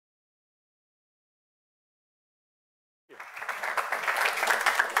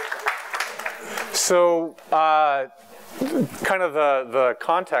So kind of the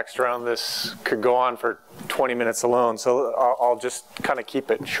context around this could go on for 20 minutes alone, so I'll just kind of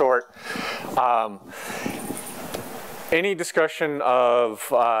keep it short. Any discussion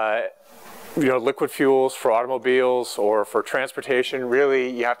of liquid fuels for automobiles or for transportation, really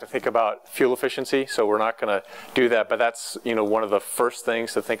you have to think about fuel efficiency, so we're not going to do that, but that's one of the first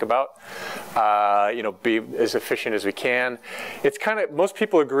things to think about. Be as efficient as we can. It's kind of, most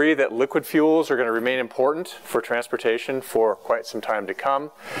people agree that liquid fuels are going to remain important for transportation for quite some time to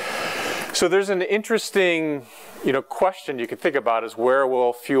come. So there's an interesting question you can think about is where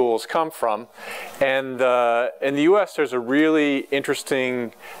will fuels come from? And in the US there's a really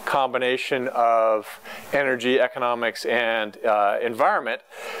interesting combination of energy, economics, and environment,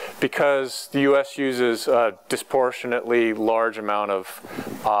 because the US uses a disproportionately large amount of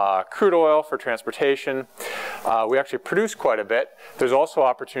crude oil for transportation. We actually produce quite a bit. There's also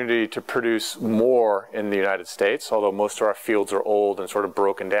opportunity to produce more in the United States, although most of our fields are old and sort of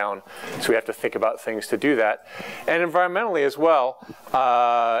broken down, so we have to think about things to do that. And environmentally as well,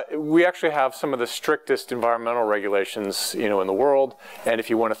 we actually have some of the strictest environmental regulations in the world, and if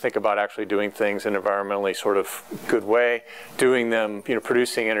you want to think about actually doing things in an environmentally sort of good way, doing them,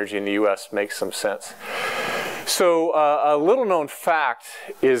 producing energy in the US makes some sense. So a little known fact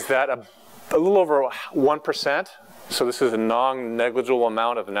is that a little over 1%, so this is a non-negligible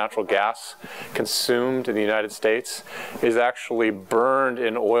amount of natural gas consumed in the United States, is actually burned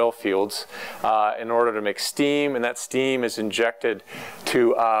in oil fields in order to make steam, and that steam is injected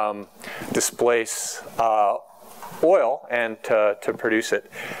to displace oil and to produce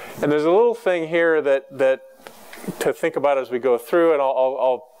it. And there's a little thing here that to think about as we go through, and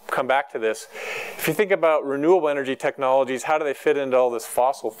I'll come back to this. If you think about renewable energy technologies, how do they fit into all this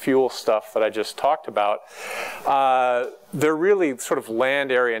fossil fuel stuff that I just talked about? They're really sort of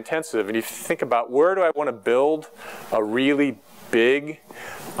land area intensive. And if you think about where do I want to build a really big,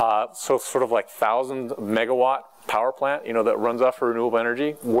 so sort of like 1,000 megawatt power plant, that runs off of renewable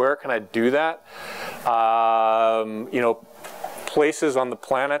energy, where can I do that? Places on the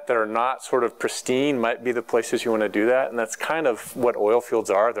planet that are not sort of pristine might be the places you want to do that, and that's kind of what oil fields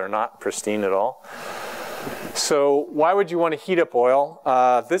are. They're not pristine at all. So why would you want to heat up oil?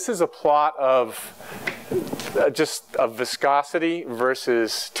 This is a plot of just of viscosity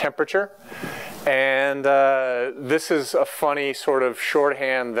versus temperature. And this is a funny sort of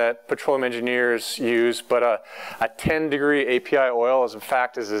shorthand that petroleum engineers use, but a 10-degree API oil is in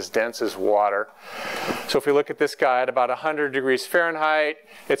fact as dense as water. So if we look at this guy at about 100 degrees Fahrenheit,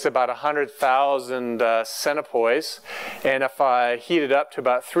 it's about 100,000 centipoise. And if I heat it up to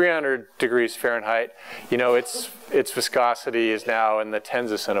about 300 degrees Fahrenheit, its viscosity is now in the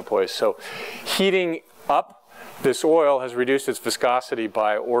tens of centipoise. So heating up this oil has reduced its viscosity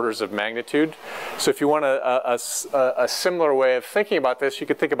by orders of magnitude. So if you want a similar way of thinking about this, you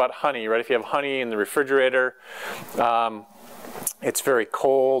could think about honey, right? If you have honey in the refrigerator, it's very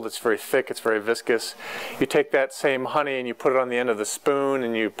cold, it's very thick, it's very viscous. You take that same honey and you put it on the end of the spoon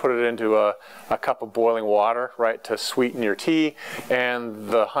and you put it into a cup of boiling water, right, to sweeten your tea, and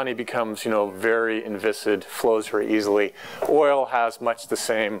the honey becomes, very inviscid, flows very easily. Oil has much the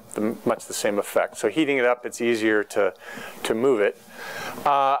same effect. So heating it up, it's easier to move it.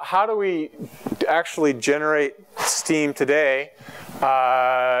 How do we actually generate steam today?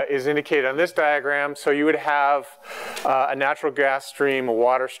 Is indicated on this diagram. So you would have a natural gas stream, a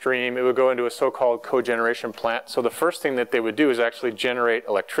water stream. It would go into a so-called cogeneration plant. So the first thing that they would do is actually generate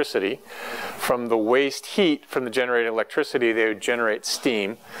electricity. From the waste heat from the generated electricity, they would generate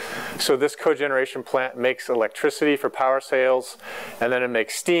steam. So this cogeneration plant makes electricity for power sales, and then it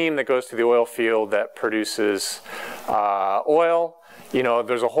makes steam that goes to the oil field that produces oil.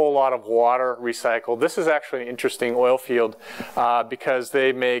 There's a whole lot of water recycled. This is actually an interesting oil field because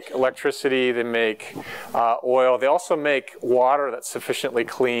they make electricity, they make oil. They also make water that's sufficiently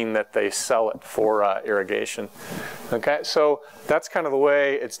clean that they sell it for irrigation. Okay, so that's kind of the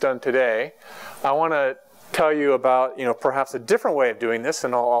way it's done today. I want to tell you about, perhaps a different way of doing this,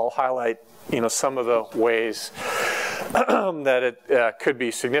 and I'll highlight, some of the ways that it could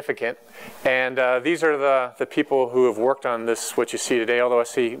be significant. And these are the people who have worked on this, what you see today, although I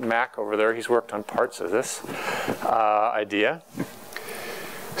see Mac over there, he's worked on parts of this idea.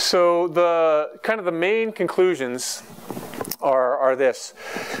 So the main conclusions are this.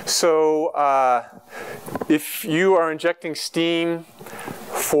 So if you are injecting steam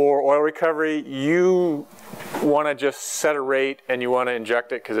for oil recovery, you want to just set a rate and you want to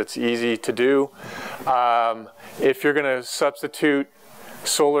inject it because it's easy to do. If you're going to substitute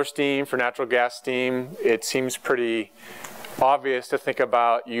solar steam for natural gas steam, it seems pretty obvious to think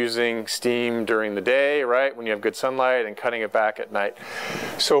about using steam during the day, right, when you have good sunlight, and cutting it back at night.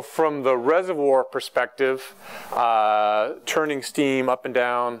 So from the reservoir perspective, turning steam up and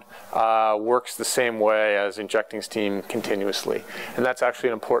down works the same way as injecting steam continuously. And that's actually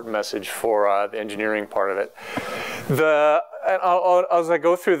an important message for the engineering part of it. As I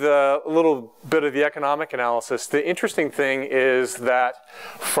go through the little bit of the economic analysis, the interesting thing is that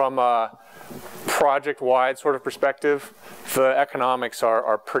from a project-wide sort of perspective, the economics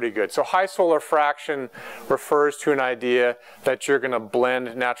are pretty good. So high solar fraction refers to an idea that you're going to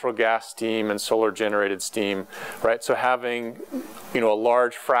blend natural gas steam and solar generated steam, right? So having, a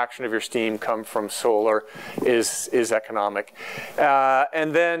large fraction of your steam come from solar is economic.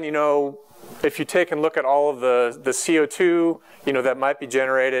 And then, if you take and look at all of the CO2, that might be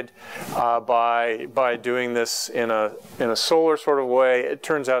generated by doing this in a solar sort of way, it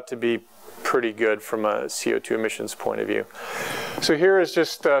turns out to be pretty good from a CO2 emissions point of view. So here is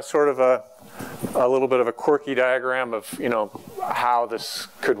just sort of a little bit of a quirky diagram of how this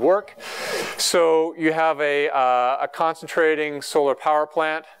could work. So you have a concentrating solar power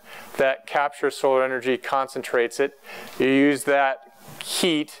plant that captures solar energy, concentrates it. You use that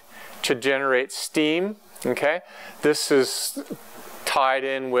heat to generate steam. Okay, this is tied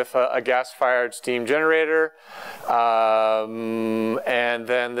in with a gas-fired steam generator, and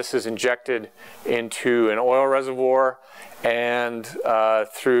then this is injected into an oil reservoir, and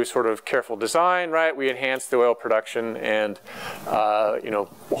through sort of careful design, right, we enhance the oil production, and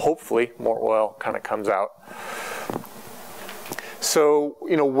hopefully more oil kind of comes out. So,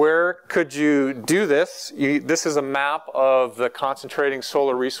 where could you do this? This is a map of the concentrating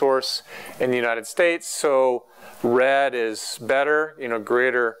solar resource in the United States. So red is better,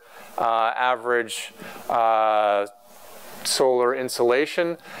 greater average solar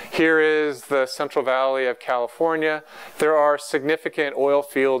insolation. Here is the Central Valley of California. There are significant oil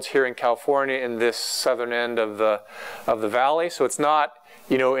fields here in California in this southern end of the valley. So it's not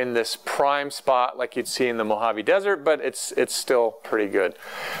in this prime spot like you'd see in the Mojave Desert, but it's still pretty good.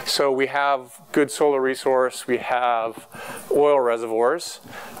 So we have good solar resource. We have oil reservoirs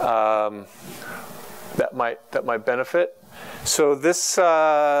that might benefit. So this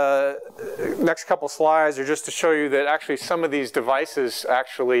next couple slides are just to show you that actually some of these devices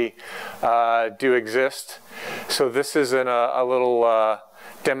actually do exist. So this is in a little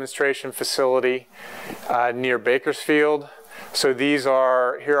demonstration facility near Bakersfield. So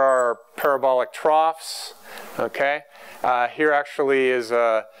here are parabolic troughs, okay? Here actually is,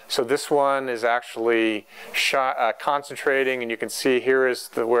 so this one is actually concentrating, and you can see here is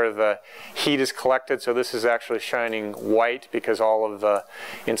where the heat is collected. So this is actually shining white because all of the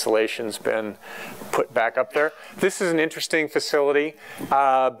insulation's been put back up there. This is an interesting facility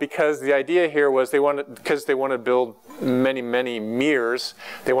because the idea here was they want to build many mirrors.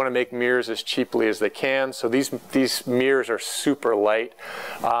 They want to make mirrors as cheaply as they can. So these mirrors are super light.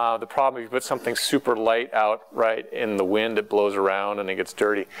 The problem is you put something super light out right in the wind, it blows around and it gets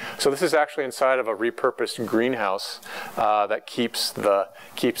dirty. So this is actually inside of a repurposed greenhouse that keeps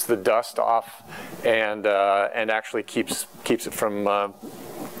the dust off and actually keeps it from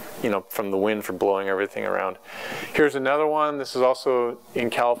from the wind, from blowing everything around. Here's another one. This is also in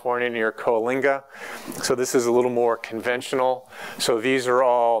California near Coalinga. So this is a little more conventional. So these are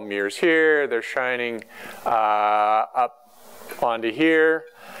all mirrors here. They're shining up onto here.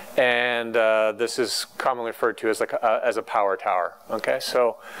 And this is commonly referred to as as a power tower. Okay,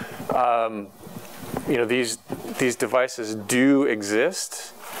 so these devices do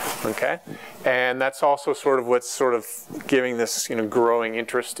exist. Okay, and that's also sort of what's sort of giving this growing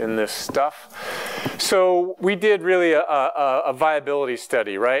interest in this stuff. So we did really a viability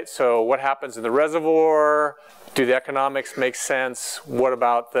study, right? So what happens in the reservoir? Do the economics make sense? What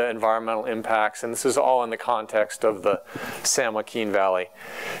about the environmental impacts? And this is all in the context of the San Joaquin Valley.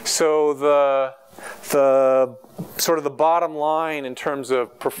 So the sort of the bottom line in terms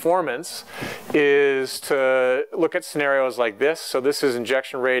of performance is to look at scenarios like this. So this is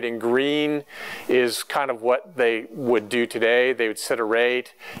injection rate in green is kind of what they would do today. They would set a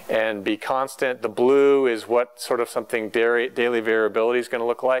rate and be constant. The blue is what sort of something daily variability is going to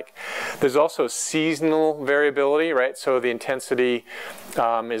look like. There's also seasonal variability, right? So the intensity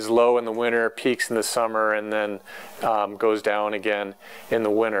is low in the winter, peaks in the summer, and then goes down again in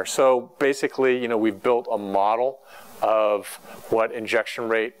the winter. So basically, we've built a model of what injection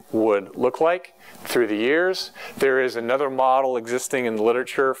rate would look like through the years. There is another model existing in the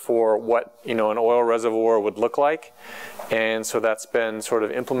literature for what an oil reservoir would look like, and so that's been sort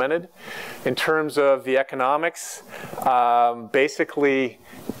of implemented. In terms of the economics, basically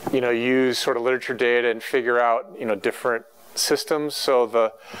use sort of literature data and figure out different systems. So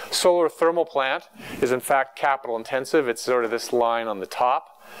the solar thermal plant is in fact capital intensive. It's sort of this line on the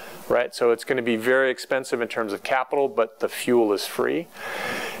top, right? So it's going to be very expensive in terms of capital, but the fuel is free.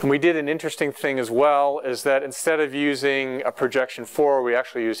 And we did an interesting thing as well, is that instead of using a projection forward, we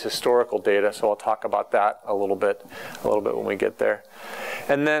actually used historical data. So I'll talk about that a little bit when we get there.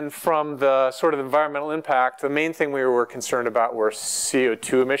 And then from the sort of environmental impact, the main thing we were concerned about were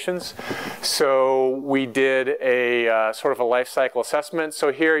CO2 emissions. So we did a sort of a life cycle assessment.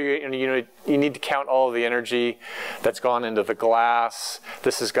 So here you need to count all of the energy that's gone into the glass.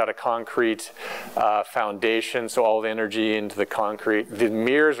 This has got a concrete foundation, so all the energy into the concrete. The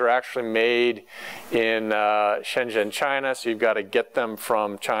mirrors are actually made in Shenzhen, China, so you've got to get them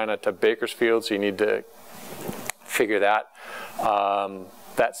from China to Bakersfield, so you need to figure that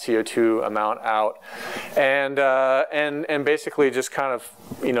CO2 amount out, and basically just kind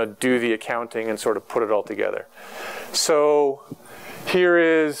of do the accounting and sort of put it all together. So here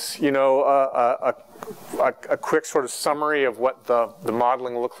is a quick sort of summary of what the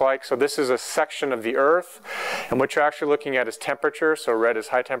modeling looked like. So this is a section of the Earth, and what you're actually looking at is temperature. So red is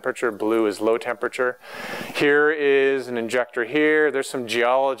high temperature, blue is low temperature. Here is an injector here. There's some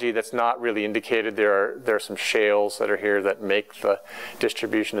geology that's not really indicated. There are some shales that are here that make the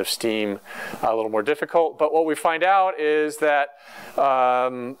distribution of steam a little more difficult. But what we find out is that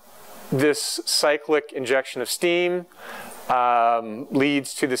this cyclic injection of steam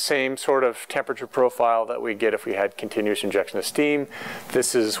leads to the same sort of temperature profile that we get if we had continuous injection of steam.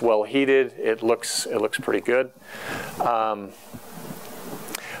 This is well heated. It looks pretty good.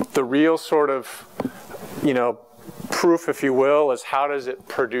 The real sort of proof, if you will, is how does it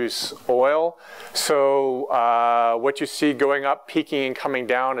produce oil. So what you see going up, peaking, and coming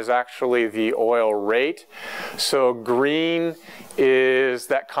down is actually the oil rate. So green is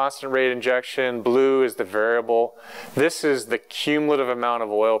that constant rate injection, blue is the variable. This is the cumulative amount of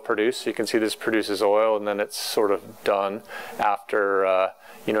oil produced. So you can see this produces oil, and then it's sort of done after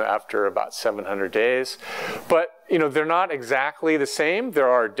after about 700 days. But they're not exactly the same. There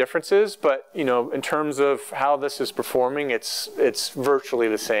are differences, but in terms of how this is performing, it's virtually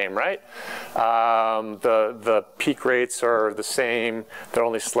the same, right? The peak rates are the same. They're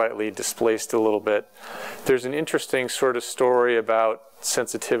only slightly displaced a little bit. There's an interesting sort of story about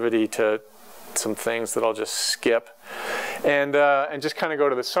sensitivity to some things that I'll just skip, and just kind of go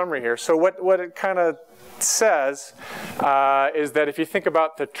to the summary here. So what it kind of says is that if you think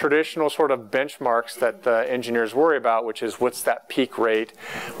about the traditional sort of benchmarks that the engineers worry about, which is what's that peak rate,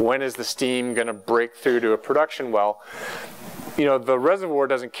 when is the steam going to break through to a production well, the reservoir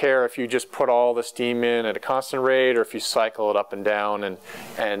doesn't care if you just put all the steam in at a constant rate or if you cycle it up and down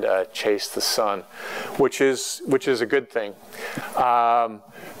and chase the sun, which is a good thing.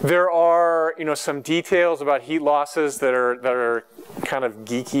 There are some details about heat losses that are kind of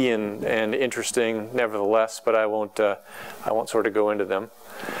geeky and interesting nevertheless, but I won't sort of go into them.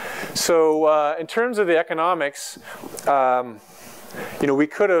 So in terms of the economics, we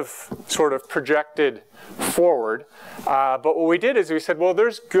could have sort of projected forward, but what we did is we said, well,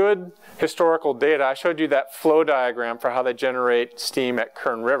 there's good historical data. I showed you that flow diagram for how they generate steam at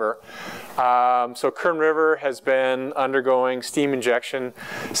Kern River. So Kern River has been undergoing steam injection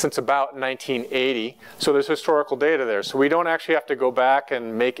since about 1980. So there's historical data there. So we don't actually have to go back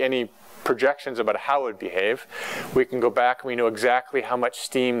and make any projections about how it would behave. We can go back and we know exactly how much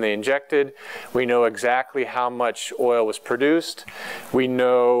steam they injected. We know exactly how much oil was produced. We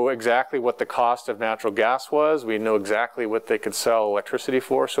know exactly what the cost of natural gas was. We know exactly what they could sell electricity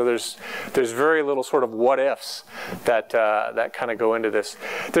for. So there's very little sort of what ifs that kind of go into this.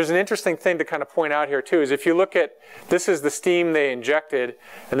 There's an interesting thing to kind of point out here too, is if you look at, this is the steam they injected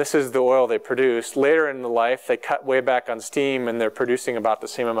and this is the oil they produced. Later in the life they cut way back on steam and they're producing about the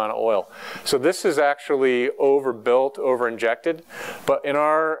same amount of oil. So this is actually overbuilt, over-injected. But in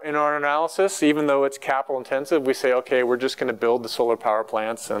our analysis, even though it's capital intensive, we say, okay, we're just going to build the solar power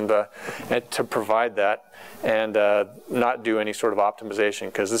plants and to provide that and not do any sort of optimization,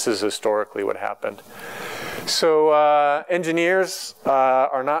 because this is historically what happened. So engineers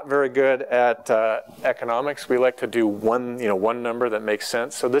are not very good at economics. We like to do one number that makes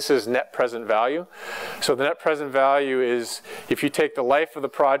sense. So this is net present value. So the net present value is if you take the life of the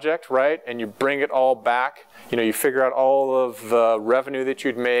project, right, and you bring it all back, you figure out all of the revenue that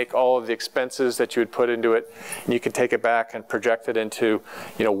you'd make, all of the expenses that you would put into it, and you can take it back and project it into,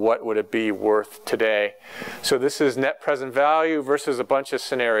 what would it be worth today. So this is net present value versus a bunch of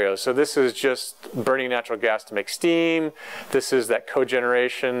scenarios. So this is just burning natural gas to make steam. This is that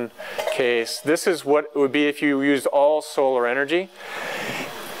cogeneration case. This is what it would be if you used all solar energy.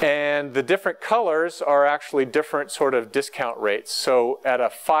 And the different colors are actually different sort of discount rates. So at a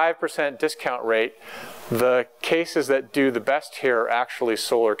 5% discount rate, the cases that do the best here are actually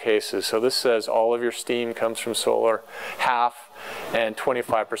solar cases. So this says all of your steam comes from solar, half, and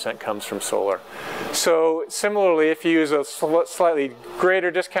 25% comes from solar. So similarly, if you use a slightly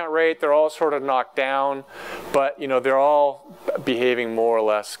greater discount rate, they're all sort of knocked down, but they're all behaving more or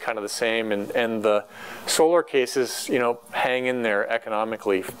less kind of the same, and the solar cases hang in there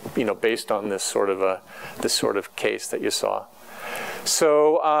economically based on this sort of case that you saw.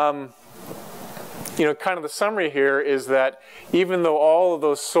 So kind of the summary here is that even though all of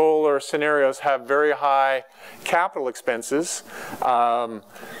those solar scenarios have very high capital expenses,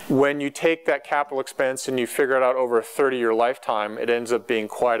 when you take that capital expense and you figure it out over a 30-year lifetime, it ends up being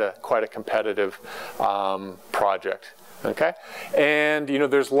quite a competitive project. Okay, and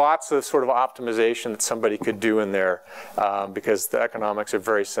there's lots of sort of optimization that somebody could do in there because the economics are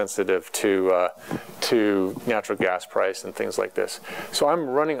very sensitive to natural gas price and things like this. So I'm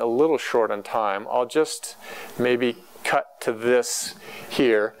running a little short on time. I'll just maybe cut to this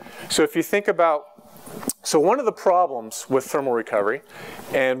here. So if you think about, so one of the problems with thermal recovery,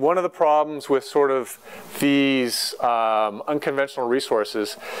 and one of the problems with sort of these unconventional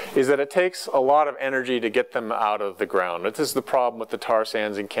resources, is that it takes a lot of energy to get them out of the ground. This is the problem with the tar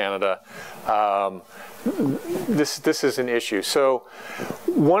sands in Canada. This is an issue. So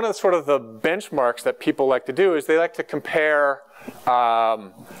one of sort of the benchmarks that people like to do is they like to compare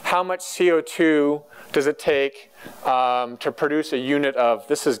how much CO2 does it take to produce a unit of,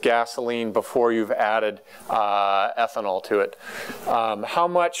 this is gasoline before you've added ethanol to it. How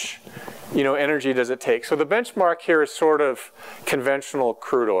much energy does it take? So the benchmark here is sort of conventional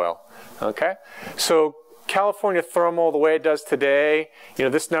crude oil. Okay, so California thermal, the way it does today,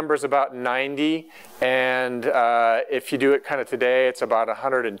 this number is about 90, and if you do it kind of today, it's about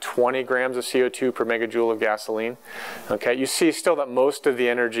 120 grams of CO2 per megajoule of gasoline. Okay, you see still that most of the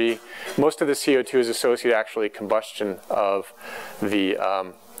energy, most of the CO2 is associated actually combustion of the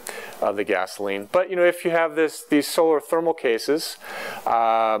gasoline. But if you have these solar thermal cases,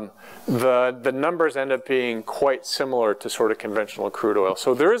 the numbers end up being quite similar to sort of conventional crude oil.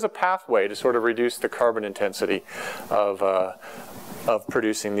 So there is a pathway to sort of reduce the carbon intensity of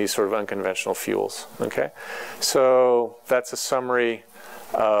producing these sort of unconventional fuels. Okay, so that's a summary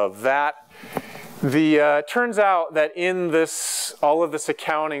of that. Turns out that in all of this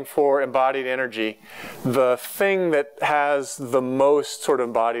accounting for embodied energy, the thing that has the most sort of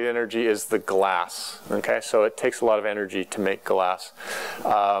embodied energy is the glass. Okay, so it takes a lot of energy to make glass,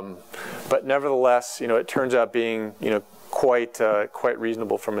 but nevertheless, it turns out being quite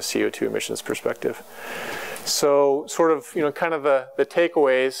reasonable from a CO2 emissions perspective. So sort of kind of the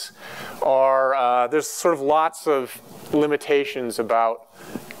takeaways are there's sort of lots of limitations about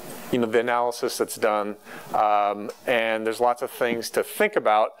the analysis that's done, and there's lots of things to think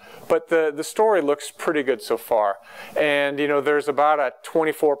about, but the story looks pretty good so far. And there's about a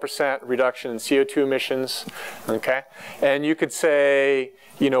 24% reduction in CO2 emissions. Okay, and you could say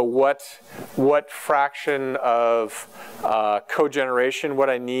what fraction of cogeneration would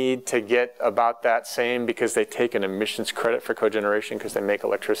I need to get about that same, because they take an emissions credit for cogeneration because they make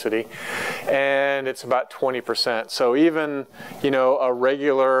electricity, and it's about 20%. So even a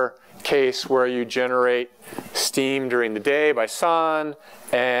regular case where you generate steam during the day by sun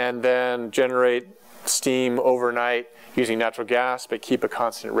and then generate steam overnight using natural gas but keep a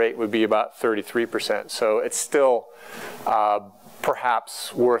constant rate would be about 33%. So it's still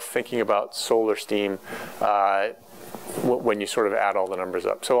perhaps worth thinking about solar steam when you sort of add all the numbers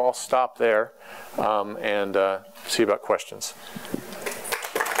up. So I'll stop there and see about questions.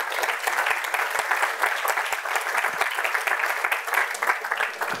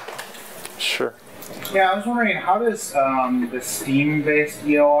 Sure. Yeah, I was wondering, how does the steam-based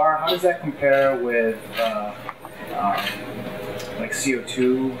EOR, how does that compare with like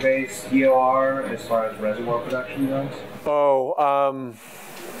CO2-based EOR as far as reservoir production goes? Oh,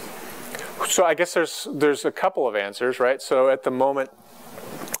 so I guess there's a couple of answers, right? So at the moment,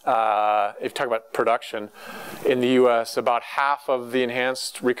 if you talk about production in the U.S., about half of the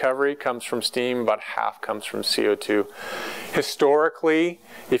enhanced recovery comes from steam, about half comes from CO2. Historically,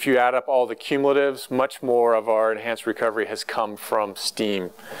 if you add up all the cumulatives, much more of our enhanced recovery has come from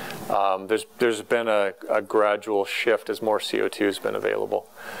steam. There's been a gradual shift as more CO2 has been available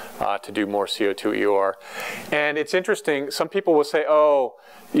to do more CO2 EOR. And it's interesting, some people will say, oh,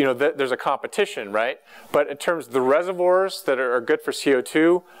 there's a competition, right? But in terms of the reservoirs that are good for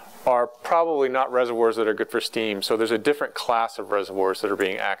CO2 are probably not reservoirs that are good for steam. So there's a different class of reservoirs that are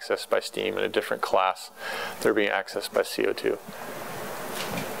being accessed by steam and a different class that are being accessed by CO2.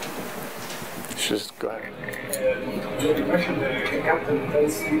 Just go ahead. You mentioned the capital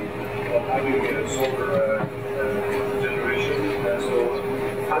intensity of having solar generation. So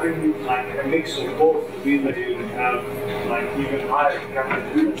having like a mix of both would mean that you would have like even higher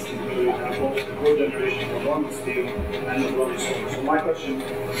capital intensity. You would have both the cogeneration from one steam and the one solar. So my question,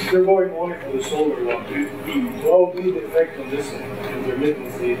 if you're going only for the solar one, what would be the effect on this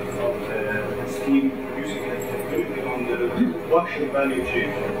intermittency of the steam producing activity on the production value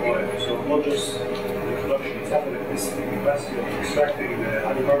chain for oil? So not just the production itself, but this capacity of extracting the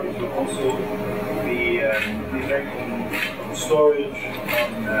hydrocarbons, but also the effect on storage,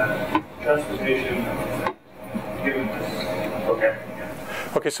 on transportation, given this. Okay.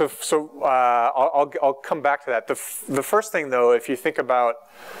 Okay, so I'll come back to that. The first thing, though, if you think about,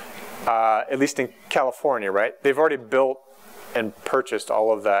 at least in California, right, they've already built and purchased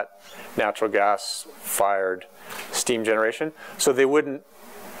all of that natural gas-fired steam generation, so they wouldn't.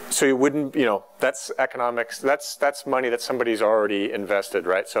 So you wouldn't, you know, that's economics. That's money that somebody's already invested,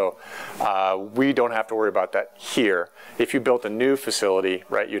 right? So we don't have to worry about that here. If you built a new facility,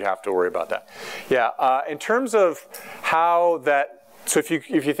 right, you'd have to worry about that. Yeah. In terms of how that. So if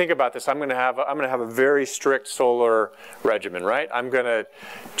you think about this, I'm going to have a very strict solar regimen, right? I'm going to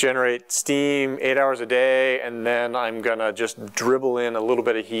generate steam 8 hours a day, and then I'm going to just dribble in a little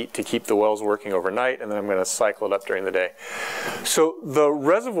bit of heat to keep the wells working overnight, and then I'm going to cycle it up during the day. So the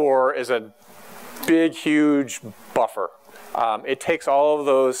reservoir is a big, huge buffer. It takes all of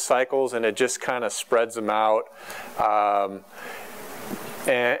those cycles and it just kind of spreads them out,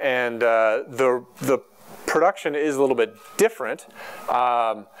 the production is a little bit different,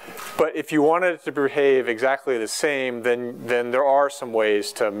 but if you wanted it to behave exactly the same, then there are some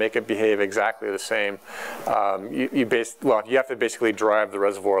ways to make it behave exactly the same. You have to basically drive the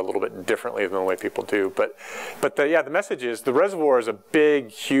reservoir a little bit differently than the way people do. But the message is the reservoir is a big,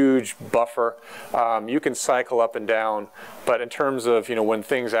 huge buffer. You can cycle up and down, but in terms of when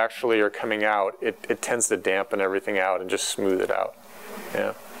things actually are coming out, it tends to dampen everything out and just smooth it out.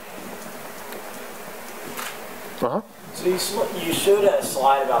 Yeah. Uh-huh. So you showed a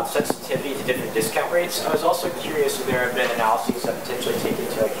slide about sensitivity to different discount rates. I was also curious if there have been analyses that potentially take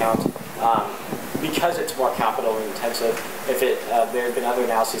into account, because it's more capital intensive, if there have been other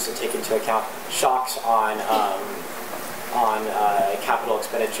analyses that take into account shocks on capital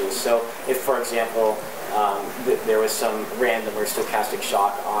expenditures. So if, for example, there was some random or stochastic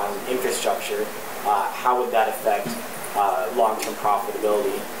shock on infrastructure, how would that affect long-term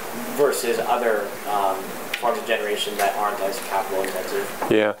profitability versus other forms of generation that aren't as capital intensive?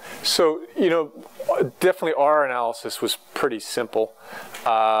 Yeah, so definitely our analysis was pretty simple,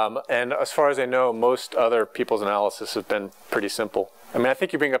 and as far as I know, most other people's analysis have been pretty simple. I mean, I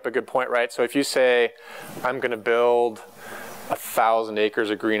think you bring up a good point, right? So if you say I'm going to build 1,000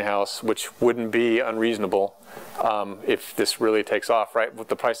 acres of greenhouse, which wouldn't be unreasonable if this really takes off, right? With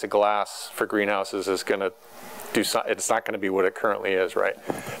the price of glass for greenhouses is going to it's not going to be what it currently is, right?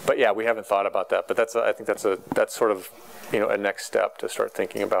 But yeah, we haven't thought about that. But I think that's sort of a next step to start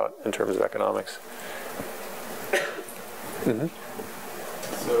thinking about in terms of economics. Mm-hmm.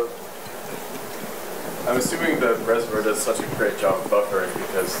 So I'm assuming the reservoir does such a great job of buffering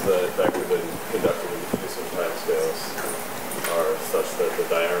because the effective and conductive and diffusive timescales are such that the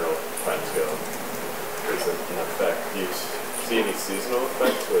diurnal timescale is an effect. Do you see any seasonal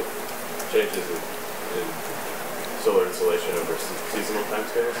effects with changes in solar insolation over seasonal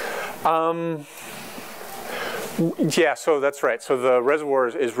timescales? Yeah, so that's right. So the reservoir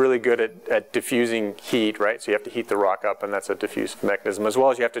is really good at diffusing heat, right? So you have to heat the rock up, and that's a diffusive mechanism, as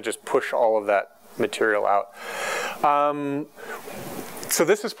well as you have to just push all of that material out. So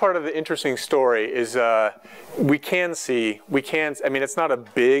this is part of the interesting story is I mean, it's not a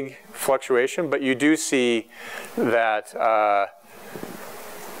big fluctuation, but you do see that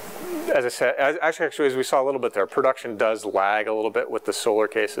as I said, actually, as we saw a little bit there, production does lag a little bit with the solar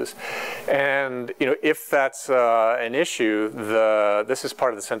cases, and if that's an issue, this is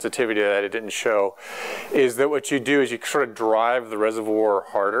part of the sensitivity that it didn't show, is that what you do is you sort of drive the reservoir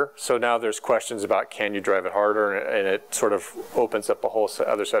harder. So now there's questions about can you drive it harder, and it sort of opens up a whole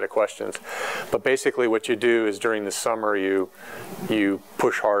other set of questions. But basically, what you do is during the summer you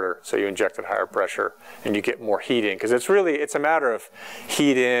push harder, so you inject at higher pressure, and you get more heat in, because it's a matter of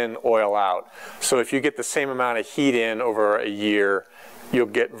heat in, oil out. So if you get the same amount of heat in over a year, you'll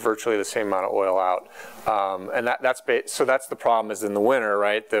get virtually the same amount of oil out. And that's the problem is in the winter,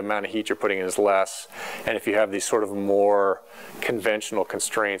 right? The amount of heat you're putting in is less. And if you have these sort of more conventional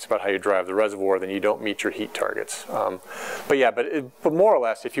constraints about how you drive the reservoir, then you don't meet your heat targets. But more or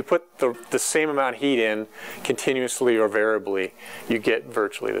less, if you put the same amount of heat in continuously or variably, you get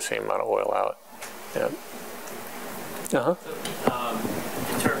virtually the same amount of oil out. Yeah.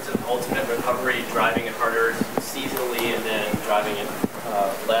 In terms of ultimate recovery, driving it harder seasonally and then driving it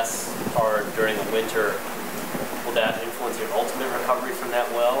less hard during the winter, will that influence your ultimate recovery from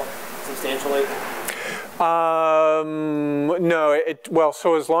that well substantially? No. Well,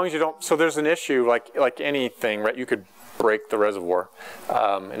 so as long as you don't, so there's an issue like anything, right? You could break the reservoir,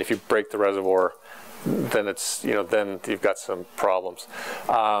 and if you break the reservoir, then it's then you've got some problems.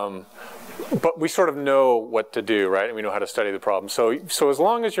 But we sort of know what to do, right? And we know how to study the problem. So as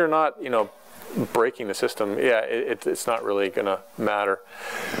long as you're not, breaking the system, yeah, it's not really going to matter.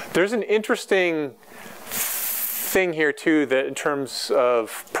 There's an interesting thing here too, that in terms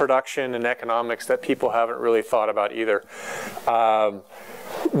of production and economics, that people haven't really thought about either.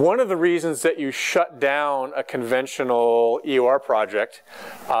 One of the reasons that you shut down a conventional EOR project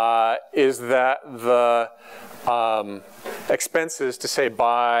is that the expenses to, say,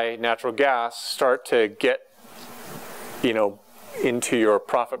 buy natural gas start to get, into your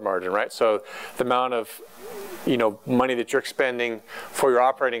profit margin, right? So the amount of money that you're expending for your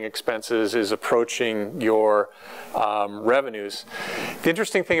operating expenses is approaching your revenues. The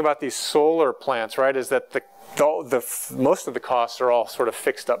interesting thing about these solar plants, right, is that most of the costs are all sort of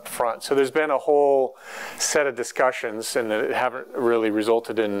fixed up front. So there's been a whole set of discussions, and that haven't really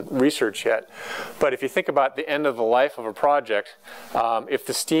resulted in research yet. But if you think about the end of the life of a project, if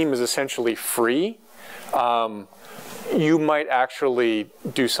the steam is essentially free, you might actually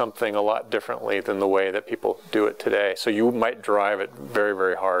do something a lot differently than the way that people do it today. So you might drive it very,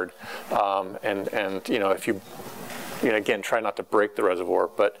 very hard, and if you again, try not to break the reservoir,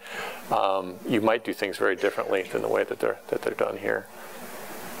 but you might do things very differently than the way that they're done here.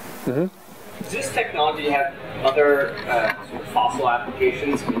 Mm-hmm. Does this technology have other sort of fossil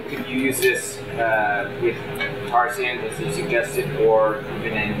applications? Could you use this with tar sands, as you suggested, or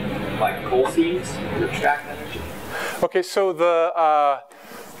even in like coal seams to extract energy? Okay, so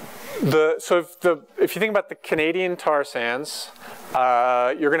if you think about the Canadian tar sands,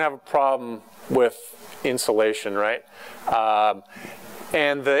 you're going to have a problem with insulation, right?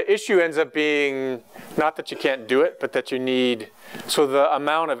 And the issue ends up being not that you can't do it, but that you need, so the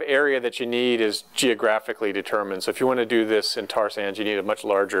amount of area that you need is geographically determined. So if you want to do this in tar sands, you need a much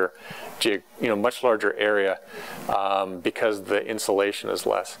larger, much larger area because the insulation is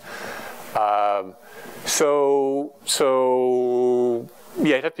less. So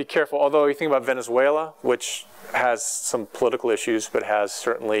yeah, you have to be careful. Although you think about Venezuela, which has some political issues, but has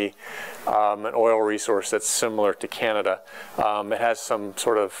certainly an oil resource that's similar to Canada. It has some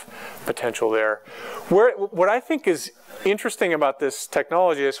sort of potential there. What I think is interesting about this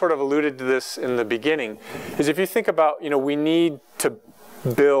technology, I sort of alluded to this in the beginning, is if you think about, we need to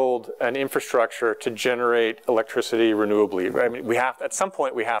build an infrastructure to generate electricity renewably. Right? I mean, at some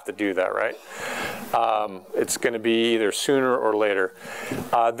point we have to do that, right? It's going to be either sooner or later.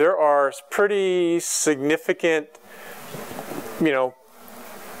 There are pretty significant,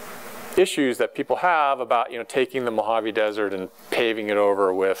 issues that people have about, taking the Mojave Desert and paving it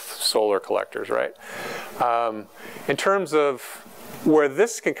over with solar collectors, right? In terms of where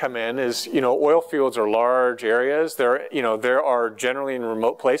this can come in is, oil fields are large areas. There are generally in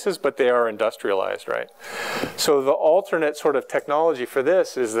remote places, but they are industrialized, right? So the alternate sort of technology for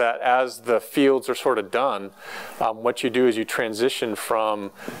this is that as the fields are sort of done, what you do is you transition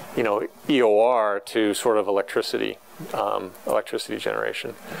from, EOR to sort of electricity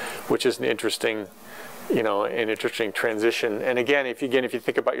generation, which is an interesting, transition. And again, if you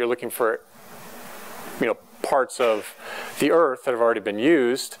think about, you're looking for, parts of the earth that have already been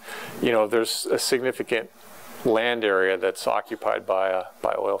used, there's a significant land area that's occupied by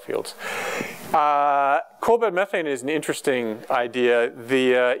oil fields. Coal bed methane is an interesting idea.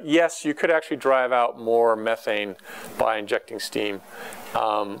 Yes, you could actually drive out more methane by injecting steam.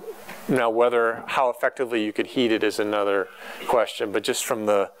 Now, how effectively you could heat it is another question, but just from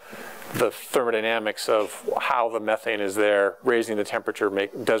the thermodynamics of how the methane is there, raising the temperature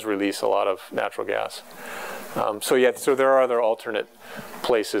does release a lot of natural gas. So there are other alternate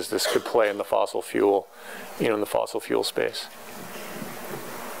places this could play in the fossil fuel, in the fossil fuel space.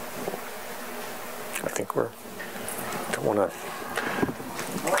 I think don't want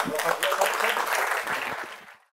to.